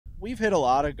we've hit a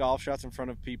lot of golf shots in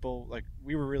front of people. Like,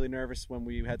 we were really nervous when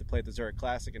we had to play at the Zurich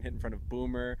Classic and hit in front of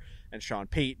Boomer and Sean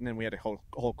Payton, and we had a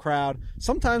whole crowd.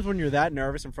 Sometimes when you're that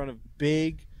nervous in front of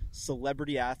big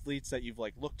celebrity athletes that you've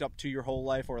like looked up to your whole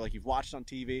life or like you've watched on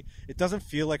TV, it doesn't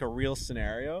feel like a real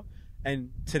scenario.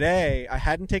 And today, I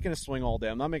hadn't taken a swing all day.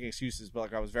 I'm not making excuses, but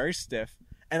like I was very stiff,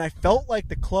 and I felt like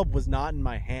the club was not in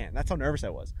my hand. That's how nervous I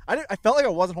was. I felt like I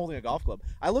wasn't holding a golf club.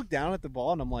 I looked down at the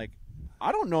ball, and I'm like,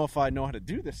 I don't know if I know how to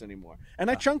do this anymore. And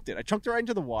I chunked it. I chunked it right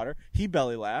into the water. He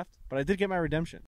belly laughed, but I did get my redemption.